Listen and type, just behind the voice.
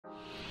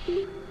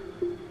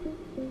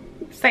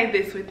Say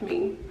this with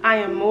me. I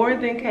am more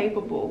than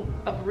capable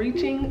of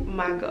reaching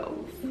my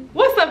goals.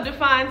 What's up,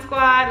 Define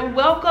Squad?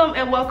 Welcome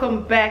and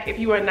welcome back if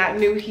you are not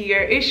new here.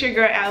 It's your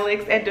girl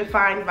Alex at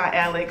Defined by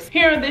Alex.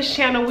 Here on this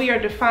channel, we are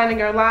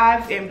defining our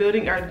lives and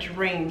building our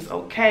dreams,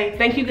 okay?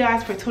 Thank you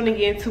guys for tuning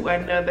in to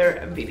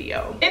another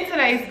video. In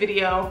today's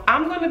video,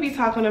 I'm going to be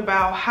talking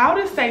about how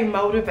to stay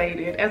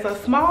motivated as a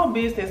small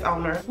business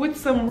owner with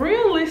some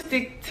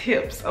realistic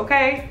tips,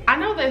 okay? I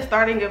know that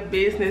starting a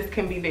business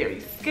can be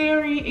very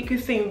scary. It can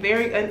seem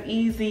very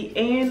uneasy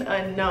and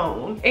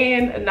unknown.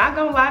 And not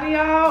gonna lie to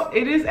y'all,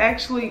 it is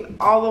actually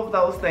all of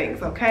those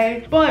things,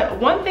 okay? But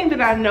one thing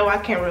that I know I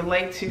can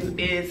relate to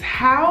is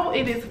how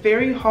it is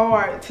very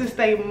hard to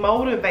stay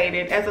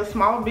motivated as a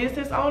small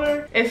business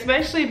owner,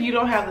 especially if you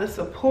don't have the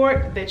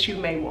support that you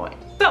may want.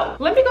 So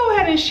let me go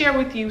ahead and share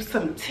with you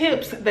some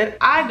tips that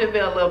I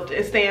developed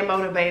in staying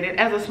motivated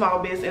as a small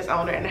business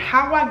owner and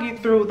how I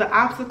get through the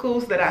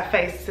obstacles that I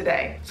face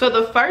today. So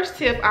the first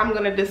tip I'm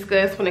going to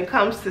discuss when it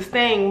comes to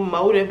staying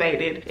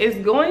motivated is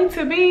going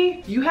to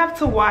be you have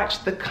to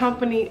watch the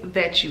company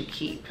that you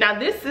keep. Now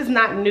this is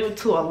not new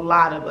to a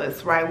lot of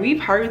us, right? We've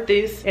heard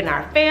this in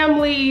our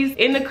families,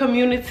 in the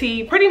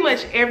community, pretty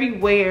much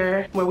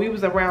everywhere where we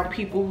was around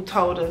people who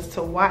told us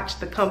to watch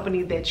the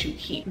company that you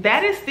keep.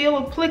 That is still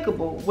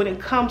applicable when it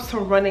comes to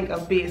running a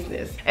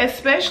business,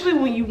 especially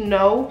when you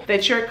know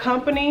that your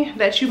company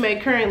that you may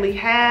currently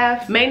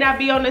have may not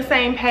be on the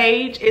same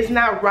page, it's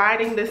not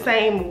riding the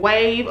same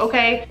wave,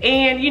 okay?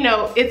 And you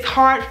know, it's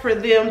hard for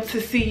them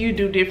to see you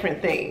do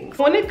different things.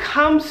 When it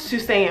comes to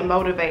staying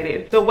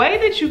motivated, the way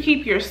that you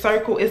keep your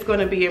circle is going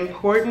to be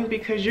important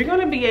because you're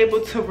going to be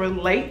able to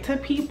relate to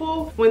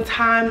people when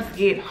times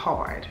get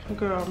hard.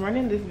 Girl,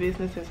 running this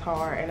business is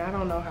hard and I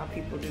don't know how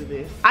people do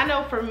this. I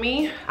know for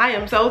me, I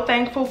am so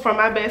thankful for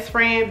my best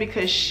friend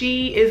because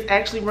she is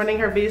actually running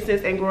her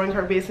business and growing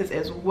her business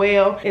as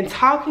well. And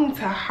talking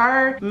to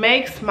her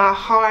makes my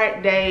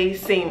hard days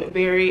seem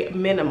very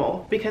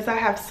minimal because I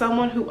have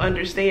someone who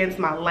understands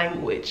my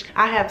language.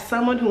 I have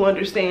someone who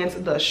understands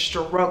the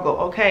struggle,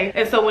 okay?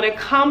 And so when it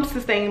comes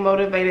to staying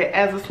motivated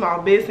as a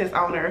small business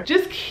owner,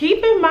 just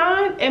keep in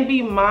mind and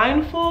be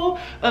mindful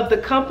of the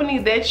company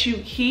that you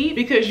keep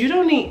because you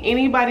don't need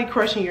anybody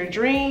crushing your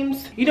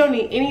dreams. You don't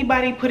need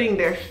anybody putting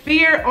their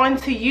fear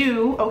onto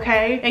you,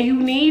 okay? And you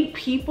need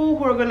people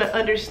who are going to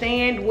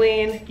understand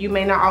when you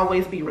may not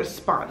always be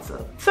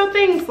responsive. So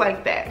things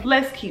like that.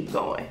 Let's keep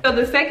going. So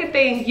the second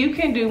thing you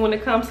can do when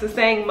it comes to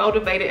staying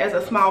motivated as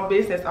a small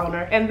business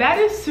owner, and that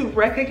is to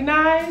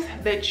recognize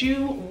that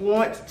you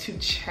want to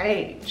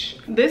change.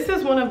 This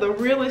is one of the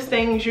realest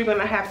things you're going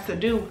to have to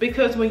do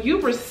because when you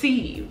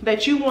receive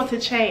that you want to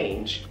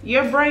change,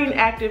 your brain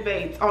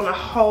activates on a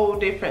whole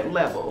different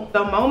level.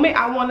 The moment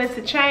I wanted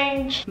to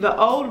change, the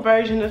old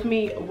version of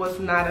me was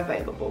not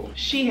available.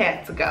 She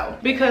had to go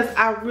because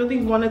I really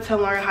wanted to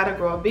learn how to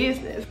grow a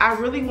business. I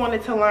really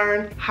wanted to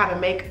learn how to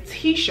make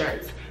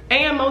t-shirts.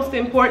 And most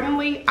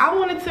importantly, I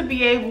wanted to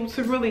be able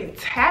to really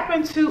tap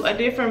into a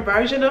different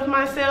version of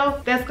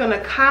myself that's gonna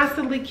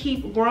constantly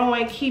keep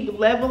growing, keep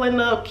leveling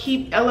up,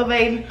 keep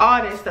elevating,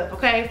 all that stuff,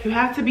 okay? You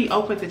have to be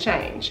open to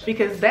change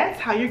because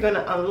that's how you're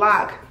gonna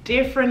unlock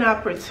different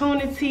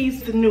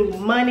opportunities, new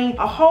money,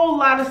 a whole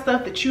lot of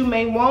stuff that you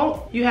may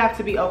want. You have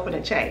to be open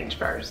to change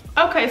first.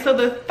 Okay, so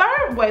the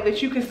third way that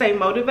you can stay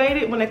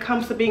motivated when it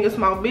comes to being a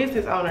small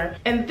business owner,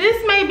 and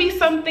this may be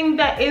something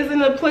that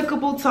isn't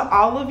applicable to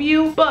all of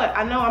you, but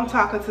I know I'm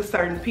talking to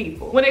certain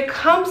people. When it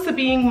comes to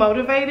being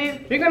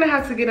motivated, you're gonna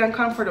have to get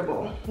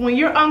uncomfortable. When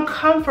you're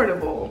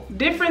uncomfortable,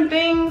 different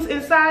things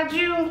inside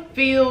you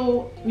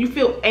feel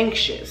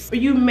anxious, or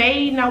you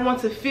may not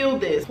want to feel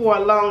this for a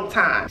long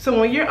time. So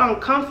when you're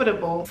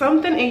uncomfortable,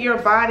 something in your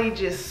body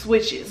just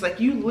switches. Like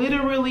you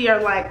literally are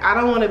like, I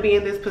don't want to be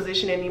in this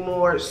position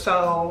anymore,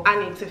 so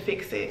I need to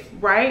fix it,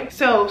 right?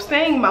 So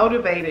staying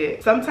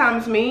motivated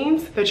sometimes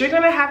means that you're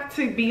gonna have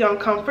to be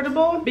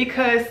uncomfortable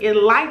because it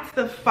lights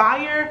the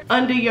fire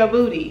under your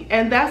booty,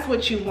 and that's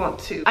what you want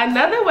to.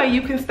 Another way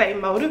you can stay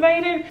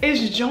motivated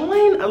is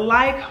join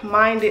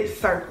like-minded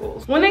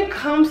circles. When it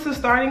comes to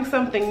starting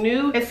something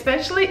new,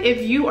 especially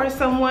if you are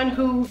someone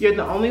who you're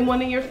the only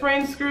one in your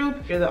friends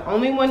group, you're the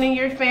only one in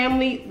your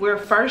family, we're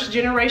first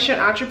generation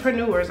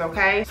entrepreneurs,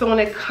 okay? So when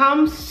it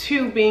comes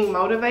to being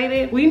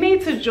motivated, we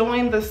need to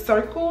join the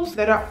circles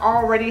that are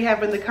already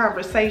having the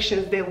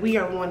conversations that we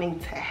are wanting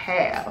to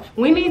have.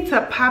 We need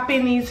to pop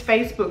in these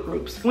Facebook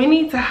groups. We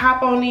need to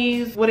hop on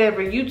these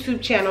whatever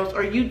YouTube channels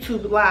or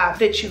YouTube live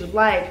that you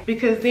like,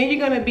 because then you're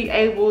going to be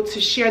able to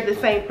share the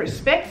same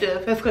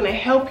perspective that's going to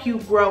help you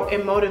grow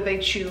and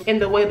motivate you in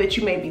the way that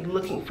you may be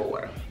looking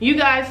for. You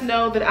guys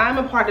know that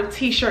I'm a part of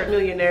T-Shirt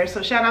Millionaire,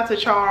 so shout out to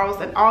Charles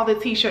and all the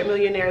T-Shirt Millionaires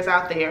millionaires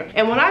out there.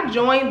 And when I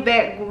joined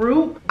that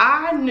group,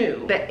 I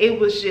knew that it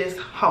was just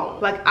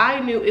home. Like, I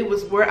knew it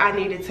was where I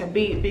needed to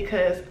be,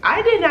 because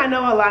I did not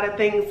know a lot of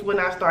things when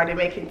I started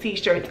making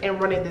t-shirts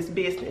and running this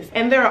business.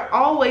 And there are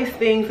always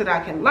things that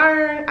I can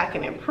learn, I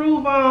can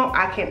improve on,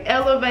 I can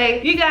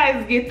elevate. You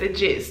guys get the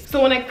gist.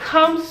 So when it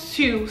comes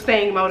to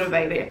staying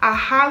motivated, I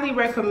highly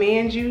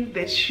recommend you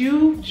that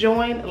you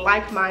join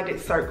like-minded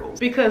circles,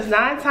 because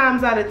 9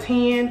 times out of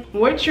 10,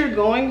 what you're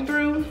going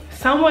through,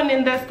 someone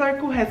in that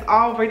circle has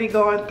already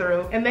gone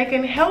through, and they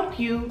can help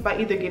you by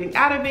either getting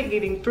out of it,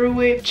 getting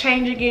through it,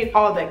 changing it,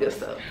 all that good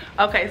stuff.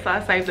 Okay, so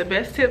I saved the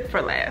best tip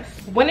for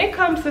last. When it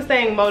comes to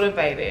staying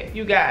motivated,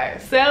 you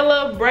guys,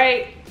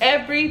 celebrate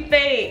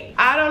everything.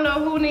 I don't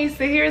know who needs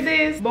to hear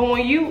this, but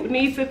when you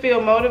need to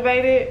feel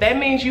motivated, that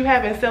means you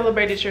haven't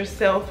celebrated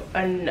yourself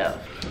enough.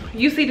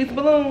 You see these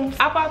balloons?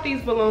 I bought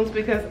these balloons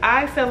because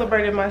I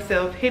celebrated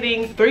myself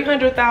hitting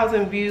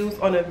 300,000 views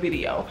on a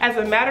video. As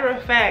a matter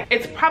of fact,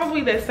 it's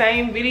probably the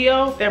same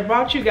video that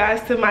brought you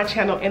guys to my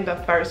channel in the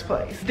first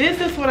place. This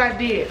is what I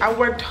did. I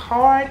worked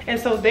hard, and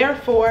so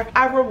therefore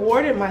I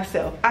rewarded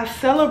myself. I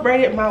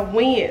celebrated my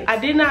wins. I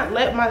did not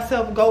let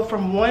myself go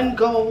from one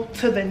goal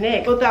to the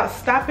next without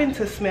stopping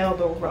to smell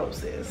the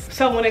roses.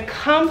 So when it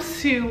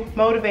comes to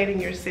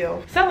motivating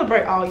yourself,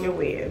 celebrate all your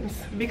wins,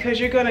 because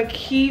you're gonna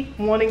keep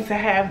wanting to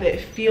have that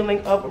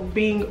feeling of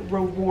being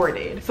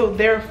rewarded. So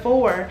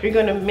therefore, you're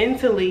gonna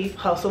mentally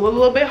hustle a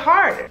little bit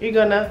harder. You're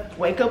gonna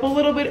wake up a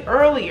little bit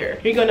earlier.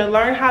 You're gonna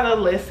learn how to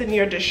lessen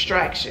your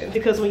distractions,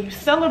 because when you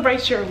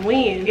celebrate your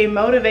wins, it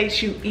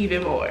motivates you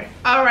even more.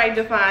 All right,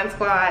 Define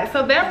Squad.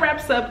 So that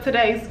wraps up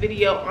today's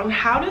video on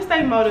how to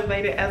stay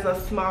motivated as a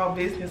small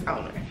business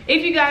owner.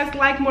 If you guys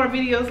like more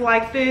videos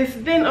like this,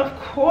 then of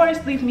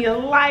course leave me a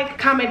like,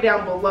 comment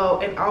down below,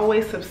 and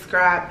always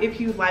subscribe if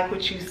you like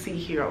what you see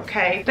here,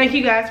 okay? Thank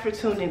you guys for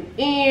tuning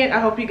in. I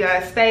hope you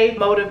guys stay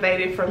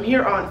motivated from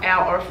here on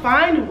out, or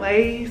find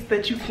ways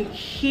that you can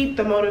keep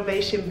the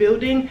motivation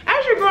building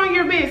as you're growing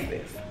your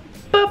business.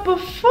 But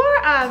before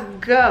I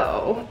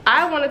go,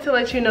 I wanted to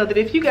let you know that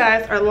if you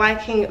guys are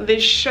liking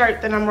this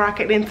shirt that I'm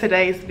rocking in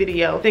today's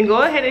video, then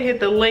go ahead and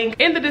hit the link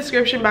in the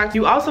description box.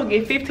 You also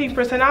get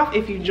 15% off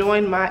if you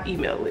join my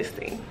email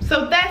listing.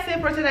 So that's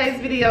it for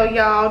today's video,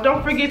 y'all.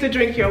 Don't forget to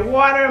drink your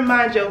water,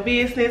 mind your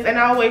business, and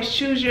always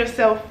choose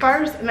yourself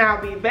first, and I'll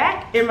be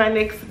back in my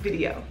next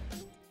video.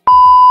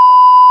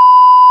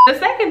 The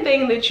second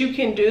thing that you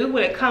can do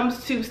when it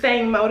comes to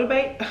staying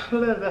motivated,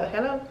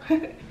 hello?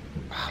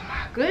 Oh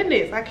my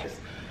goodness, I just